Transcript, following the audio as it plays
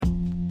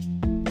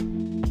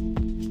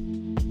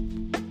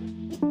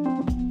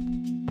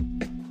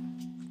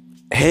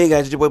Hey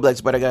guys, it's your boy Black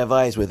Spider Guy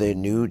Vice with a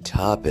new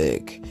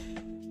topic.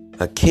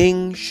 A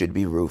king should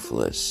be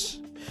ruthless.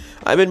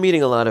 I've been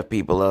meeting a lot of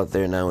people out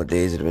there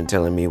nowadays that have been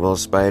telling me, well,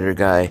 Spider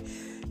Guy,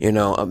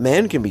 a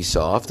man can be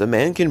soft, a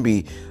man can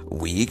be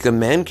weak, a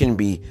man can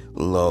be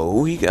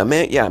low, a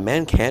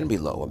man can be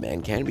low, a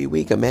man can be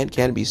weak, a man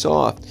can be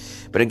soft.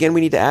 But again,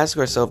 we need to ask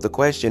ourselves the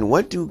question,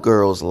 what do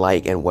girls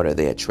like and what are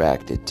they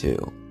attracted to?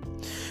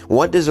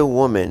 What does a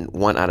woman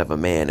want out of a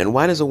man? And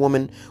why does a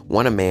woman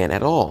want a man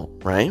at all,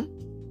 right?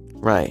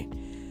 Right.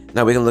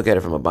 Now we can look at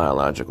it from a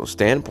biological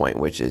standpoint,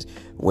 which is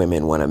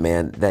women want a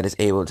man that is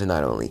able to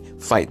not only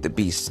fight the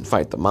beast and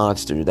fight the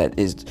monster that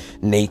is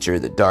nature,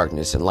 the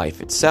darkness, and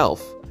life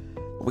itself.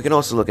 We can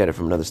also look at it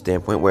from another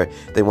standpoint where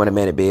they want a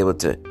man to be able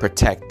to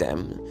protect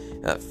them,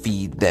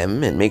 feed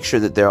them, and make sure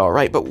that they're all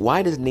right. But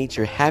why does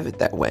nature have it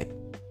that way?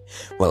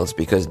 Well, it's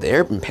because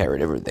their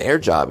imperative or their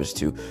job is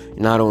to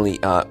not only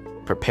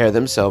prepare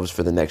themselves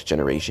for the next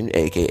generation,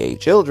 aka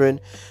children,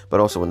 but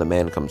also when the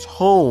man comes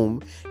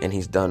home and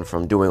he's done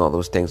from doing all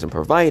those things and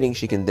providing,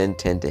 she can then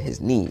tend to his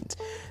needs.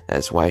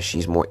 That's why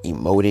she's more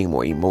emoting,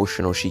 more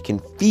emotional. She can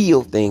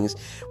feel things,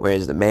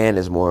 whereas the man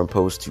is more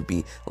imposed to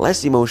be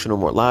less emotional,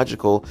 more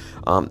logical,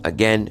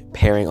 again,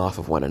 pairing off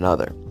of one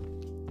another.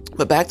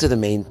 But back to the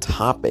main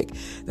topic,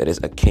 that is,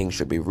 a king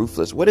should be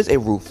ruthless. What is a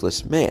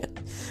ruthless man?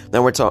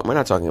 Now we're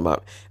not talking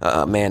about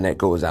a man that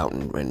goes out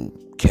and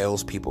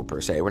kills people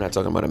per se. We're not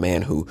talking about a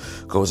man who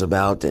goes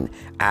about and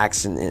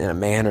acts in a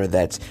manner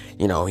that's,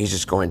 he's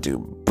just going to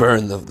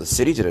burn the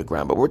city to the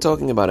ground. But we're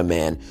talking about a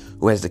man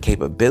who has the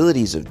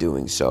capabilities of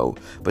doing so,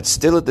 but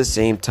still at the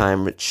same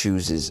time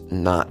chooses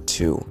not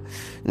to.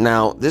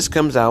 Now, this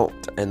comes out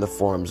in the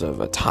forms of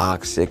a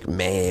toxic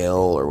male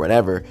or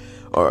whatever.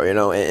 Or,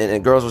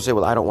 and girls will say,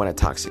 well, I don't want a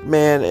toxic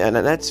man, and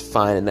that's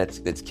fine, and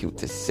that's cute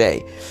to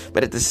say.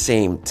 But at the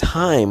same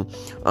time,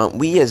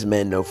 we as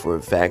men know for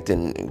a fact,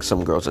 and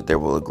some girls out there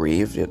will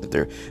agree, if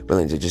they're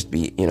willing to just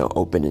be,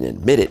 open and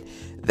admit it,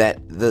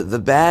 that the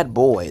bad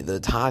boy, the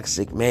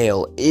toxic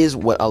male, is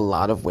what a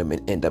lot of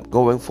women end up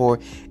going for,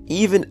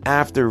 even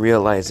after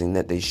realizing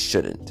that they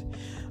shouldn't.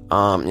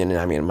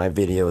 My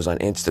videos on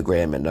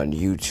Instagram and on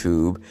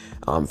YouTube,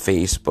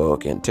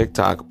 Facebook and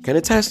TikTok can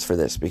attest for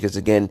this, because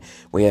again,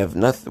 we have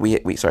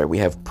we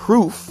have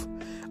proof,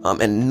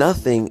 and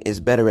nothing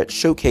is better at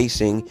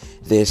showcasing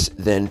this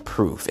than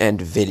proof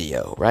and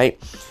video, right?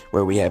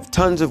 Where we have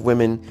tons of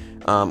women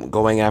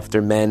going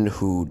after men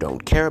who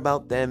don't care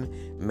about them,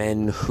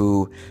 men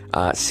who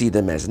see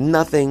them as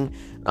nothing,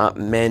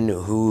 men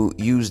who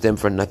use them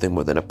for nothing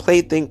more than a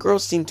plaything.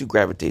 Girls seem to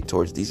gravitate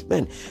towards these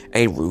men.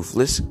 A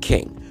ruthless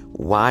king.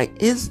 Why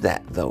is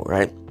that, though,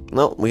 right?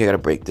 Well, we got to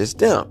break this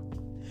down.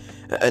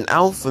 An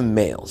alpha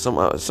male,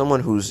 someone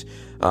who's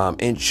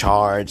in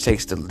charge,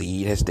 takes the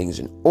lead, has things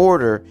in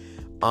order.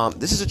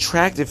 This is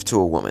attractive to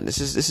a woman. This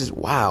is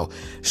wow,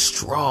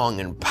 strong,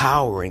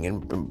 empowering,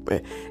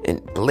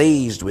 and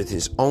blazed with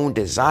his own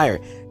desire.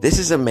 This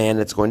is a man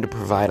that's going to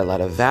provide a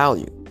lot of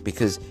value,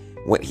 because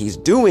what he's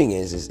doing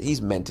is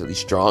he's mentally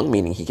strong,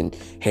 meaning he can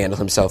handle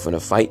himself in a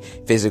fight.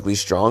 Physically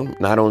strong,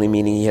 not only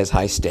meaning he has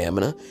high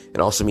stamina,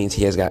 it also means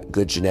he has got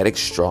good genetics,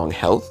 strong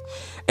health.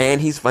 And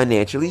he's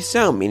financially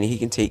sound, meaning he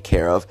can take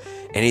care of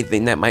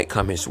anything that might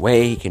come his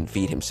way. He can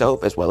feed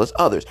himself as well as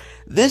others.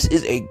 This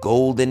is a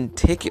golden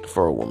ticket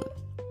for a woman.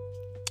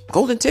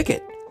 Golden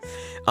ticket.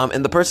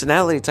 And the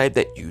personality type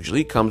that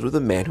usually comes with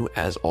a man who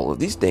has all of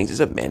these things is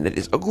a man that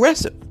is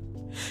aggressive.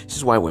 This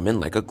is why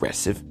women like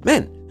aggressive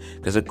men.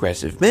 Because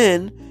aggressive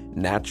men,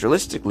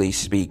 naturalistically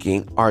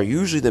speaking, are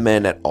usually the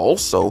men that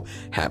also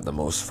have the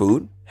most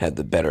food, have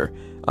the better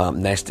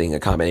nesting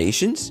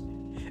accommodations,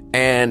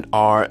 and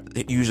are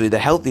usually the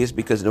healthiest,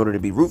 because in order to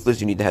be ruthless,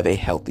 you need to have a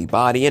healthy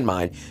body and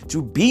mind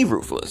to be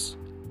ruthless.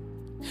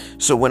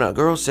 So when a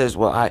girl says,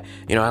 well, I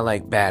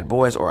like bad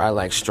boys, or I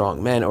like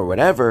strong men, or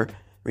whatever,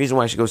 reason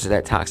why she goes to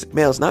that toxic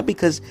male is not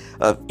because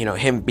of,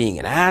 him being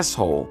an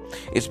asshole.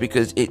 It's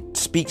because it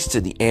speaks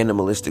to the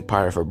animalistic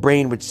part of her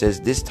brain, which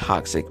says this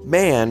toxic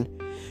man,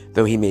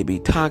 though he may be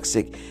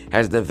toxic,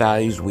 has the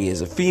values we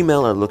as a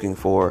female are looking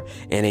for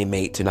in a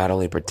mate to not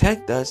only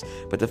protect us,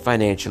 but to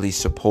financially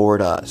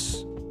support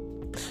us.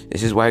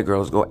 This is why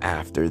girls go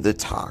after the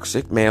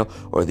toxic male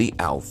or the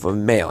alpha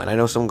male. And I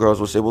know some girls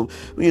will say, well,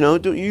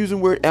 don't use the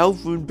word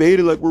alpha and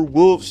beta like we're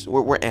wolves.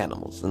 We're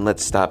animals. And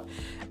let's stop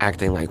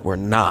acting like we're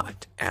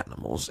not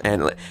animals.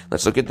 And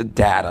let's look at the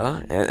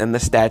data and the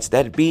stats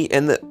that be,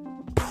 and the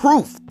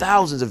proof,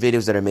 thousands of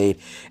videos that are made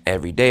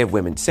every day of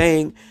women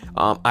saying,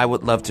 I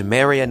would love to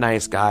marry a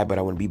nice guy, but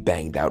I want to be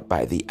banged out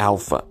by the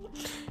alpha.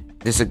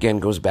 This again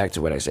goes back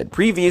to what I said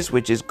previous,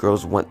 which is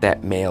girls want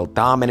that male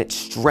dominant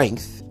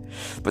strength,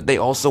 but they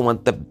also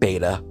want the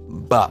beta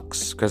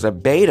bucks, because a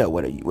beta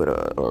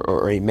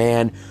or a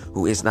man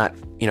who is not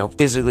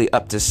physically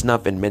up to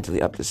snuff and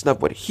mentally up to snuff,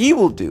 what he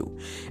will do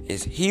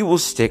is he will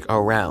stick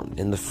around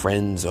in the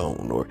friend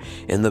zone or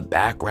in the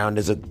background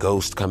as a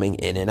ghost, coming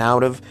in and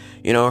out of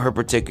her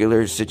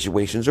particular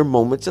situations or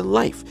moments in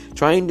life,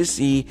 trying to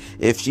see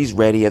if she's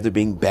ready after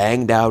being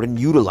banged out and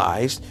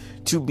utilized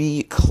to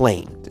be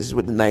claimed. This is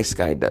what the nice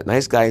guy does.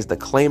 Nice guy is the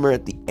claimer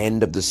at the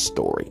end of the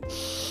story.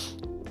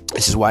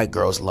 This is why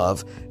girls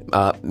love,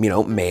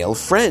 male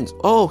friends.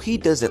 Oh, he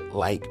doesn't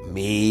like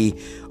me.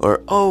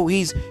 Or, oh,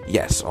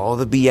 yes, all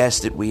the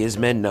BS that we as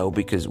men know,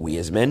 because we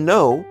as men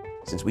know,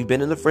 since we've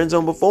been in the friend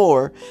zone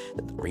before,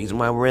 that the reason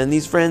why we're in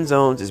these friend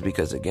zones is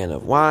because, again,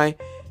 of why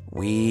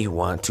we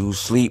want to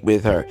sleep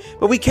with her.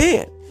 But we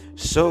can't.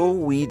 So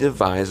we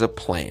devise a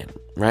plan,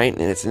 right?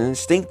 And it's an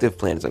instinctive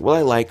plan. It's like, well,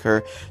 I like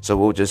her, so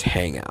we'll just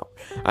hang out.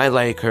 I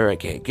like her, I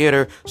can't get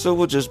her, so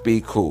we'll just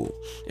be cool.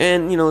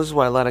 And, this is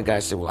why a lot of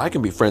guys say, well, I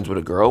can be friends with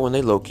a girl when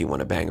they low-key want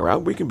to bang her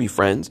out. We can be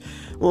friends.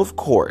 Well, of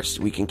course,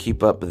 we can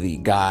keep up the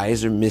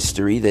guise or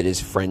mystery that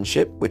is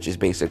friendship, which is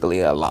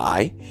basically a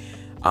lie.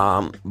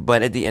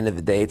 But at the end of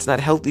the day, it's not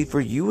healthy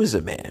for you as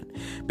a man,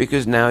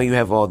 because now you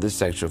have all this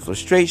sexual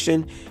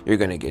frustration. You're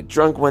going to get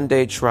drunk one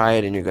day, try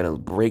it, and you're going to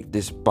break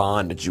this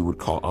bond that you would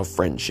call a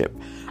friendship.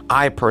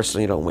 I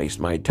personally don't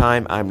waste my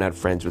time. I'm not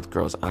friends with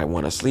girls I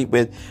want to sleep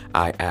with.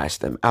 I ask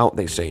them out.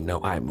 They say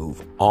no, I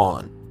move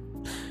on.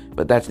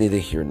 But that's neither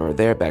here nor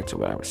there. Back to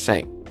what I was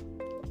saying.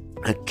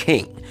 A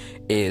king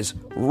is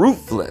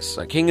ruthless.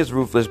 A king is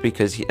ruthless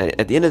because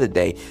at the end of the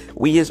day,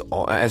 we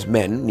as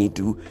men need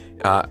to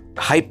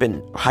hype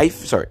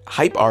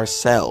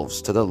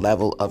ourselves to the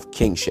level of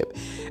kingship.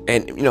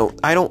 And,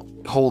 I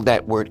don't hold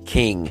that word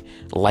king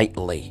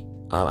lightly.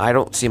 I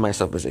don't see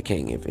myself as a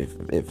king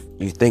if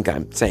you think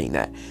I'm saying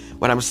that.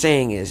 What I'm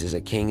saying is a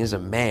king is a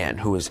man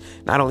who is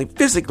not only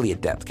physically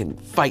adept, can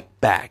fight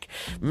back,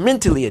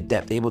 mentally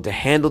adept, able to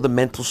handle the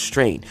mental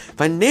strain,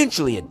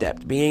 financially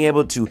adept, being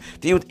able to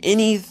deal with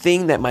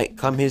anything that might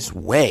come his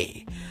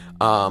way.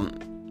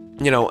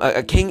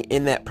 A king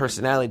in that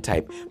personality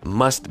type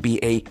must be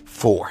a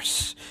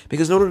force.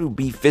 Because in order to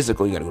be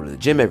physical, you got to go to the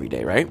gym every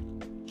day, right?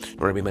 In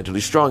order to be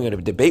mentally strong, you got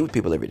to debate with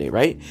people every day,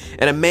 right?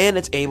 And a man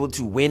that's able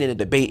to win in a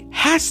debate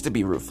has to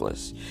be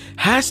ruthless.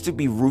 Has to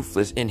be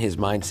ruthless in his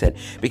mindset,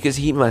 because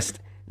he must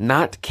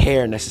not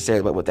care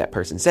necessarily about what that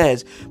person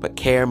says, but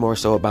care more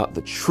so about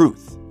the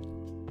truth.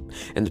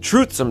 And the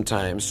truth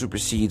sometimes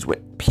supersedes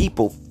what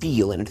people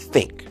feel and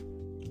think.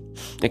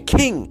 A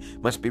king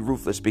must be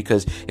ruthless,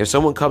 because if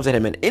someone comes at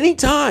him at any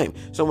time,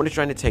 someone is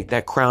trying to take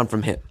that crown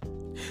from him.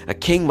 A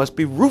king must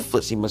be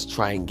ruthless. He must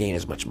try and gain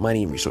as much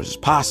money and resources as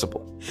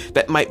possible.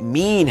 That might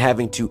mean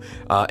having to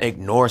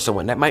ignore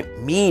someone. That might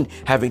mean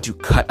having to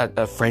cut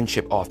a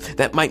friendship off.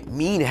 That might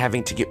mean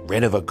having to get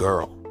rid of a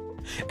girl.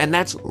 And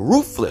that's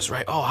ruthless,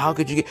 right? Oh, how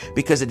could you get...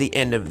 Because at the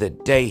end of the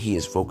day, he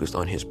is focused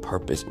on his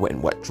purpose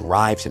and what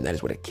drives him. That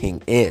is what a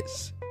king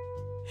is.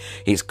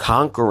 He's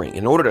conquering.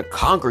 In order to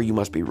conquer, you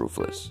must be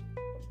ruthless.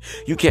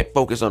 You can't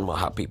focus on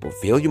how people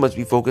feel. You must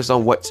be focused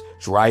on what's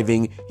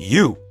driving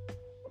you.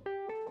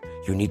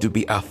 You need to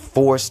be a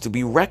force to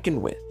be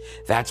reckoned with.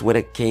 That's what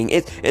a king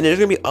is. And there's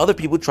going to be other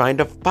people trying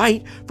to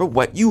fight for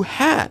what you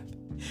have.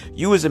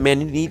 You as a man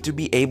need to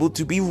be able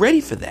to be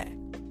ready for that.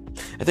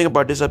 I think I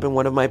brought this up in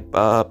one of my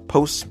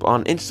posts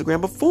on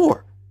Instagram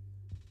before.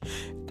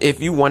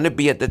 If you want to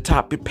be at the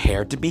top,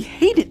 prepare to be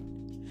hated.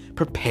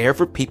 Prepare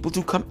for people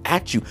to come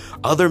at you.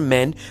 Other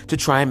men to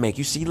try and make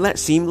you seem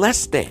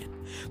less than.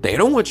 They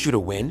don't want you to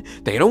win.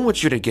 They don't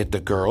want you to get the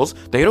girls.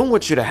 They don't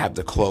want you to have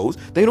the clothes.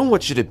 They don't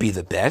want you to be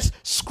the best.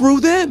 Screw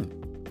them.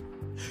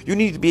 You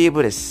need to be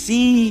able to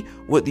see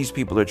what these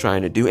people are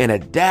trying to do and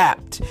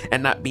adapt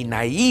and not be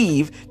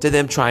naive to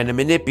them trying to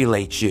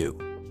manipulate you.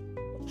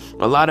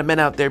 A lot of men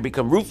out there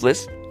become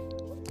ruthless,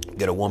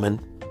 get a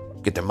woman,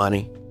 get their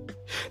money.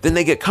 Then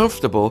they get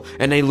comfortable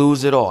and they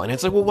lose it all. And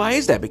it's like, well, why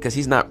is that? Because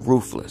he's not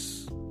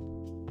ruthless.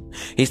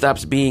 He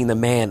stops being the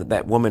man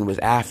that woman was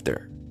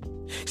after.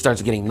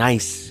 Starts getting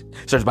nice.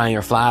 Starts buying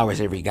her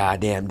flowers every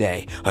goddamn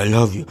day. I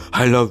love you.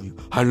 I love you.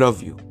 I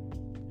love you.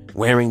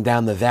 Wearing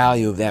down the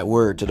value of that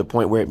word to the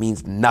point where it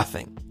means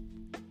nothing.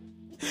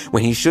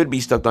 When he should be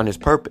stuck on his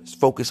purpose,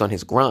 focus on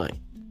his grind.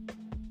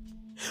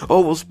 Oh,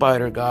 well,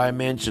 Spider Guy,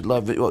 man should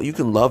love it. Well, you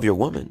can love your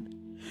woman.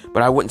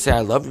 But I wouldn't say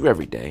I love you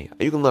every day.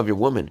 You can love your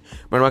woman.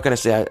 But I'm not going to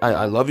say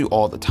I love you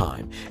all the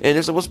time. And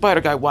they say, well,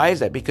 Spider Guy, why is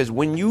that? Because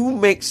when you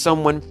make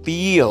someone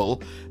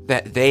feel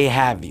that they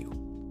have you,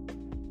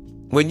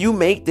 when you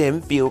make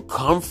them feel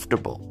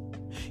comfortable,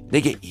 they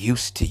get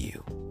used to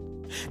you.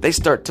 They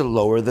start to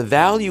lower the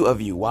value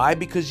of you. Why?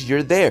 Because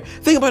you're there.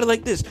 Think about it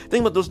like this.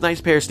 Think about those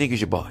nice pair of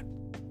sneakers you bought.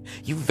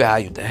 You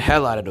valued the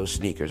hell out of those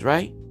sneakers,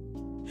 right?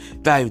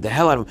 Valued the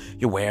hell out of them.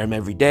 You wear them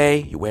every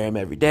day. You wear them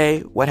every day.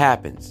 What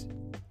happens?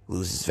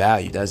 Loses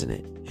value, doesn't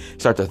it?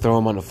 Start to throw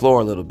them on the floor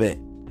a little bit.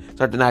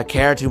 Start to not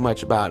care too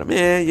much about them.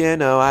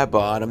 I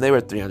bought them. They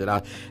were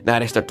 $300. Now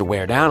they start to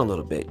wear down a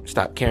little bit.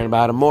 Stop caring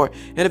about them more.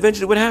 And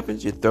eventually what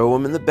happens? You throw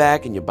them in the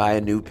back and you buy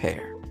a new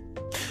pair.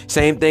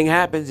 Same thing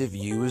happens if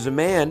you as a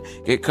man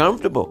get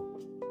comfortable.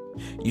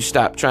 You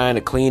stop trying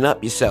to clean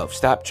up yourself.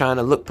 Stop trying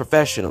to look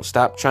professional.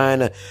 Stop trying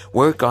to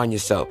work on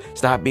yourself.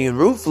 Stop being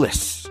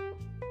ruthless.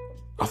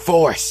 A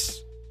force.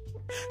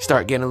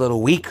 Start getting a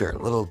little weaker,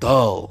 a little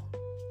dull.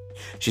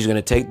 She's going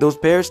to take those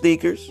pair of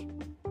sneakers,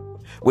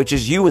 which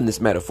is you in this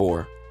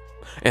metaphor,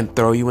 and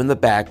throw you in the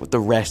back with the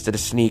rest of the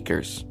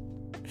sneakers.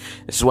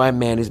 This is why a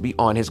man is be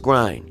on his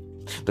grind.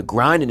 The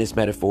grind in this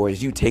metaphor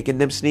is you taking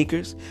them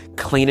sneakers,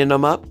 cleaning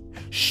them up,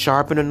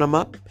 sharpening them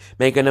up,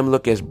 making them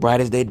look as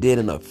bright as they did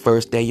on the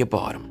first day you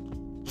bought them.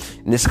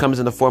 And this comes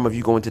in the form of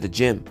you going to the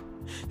gym.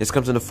 This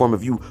comes in the form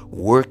of you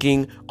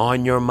working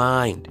on your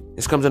mind.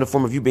 This comes in the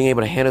form of you being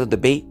able to handle the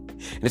debate.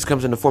 And this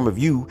comes in the form of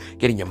you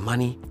getting your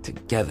money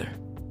together.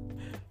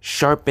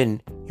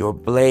 Sharpen your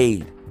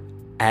blade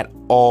at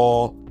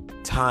all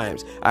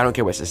times. I don't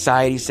care what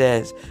society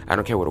says. I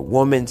don't care what a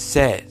woman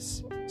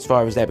says. As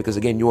far as that, because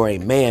again, you are a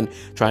man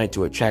trying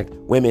to attract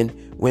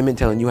women. Women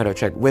telling you how to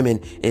attract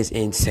women is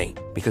insane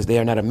because they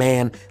are not a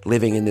man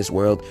living in this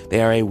world.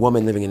 They are a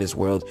woman living in this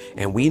world.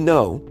 And we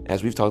know,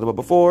 as we've talked about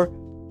before,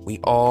 we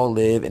all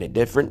live in a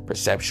different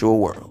perceptual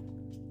world.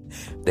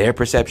 Their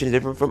perception is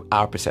different from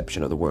our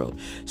perception of the world.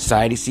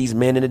 Society sees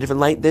men in a different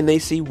light than they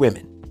see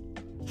women.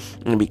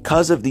 And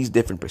because of these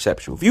different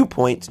perceptual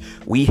viewpoints,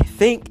 we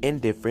think in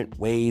different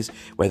ways,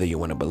 whether you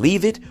want to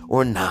believe it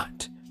or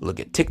not. Look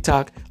at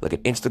TikTok, look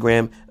at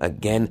Instagram.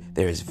 Again,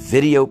 there is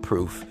video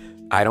proof.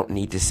 I don't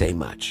need to say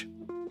much.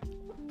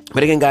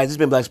 But again, guys, this has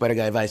been Black Spider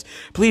Guy Advice.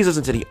 Please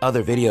listen to the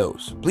other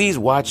videos. Please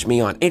watch me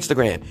on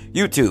Instagram,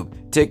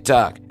 YouTube,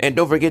 TikTok. And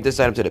don't forget to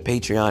sign up to the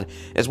Patreon,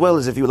 as well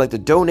as if you would like to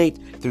donate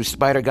through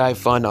Spider Guy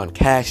Fund on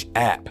Cash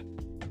App.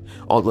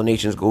 All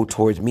donations go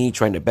towards me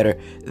trying to better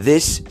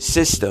this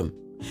system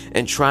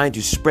and trying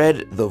to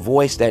spread the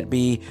voice that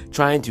be,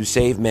 trying to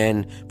save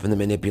men from the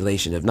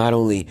manipulation of not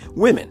only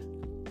women,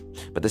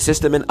 but the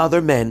system and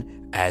other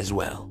men as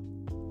well.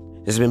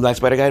 This has been Black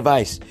Spider Guy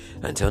Advice.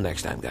 Until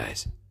next time,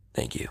 guys.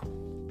 Thank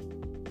you.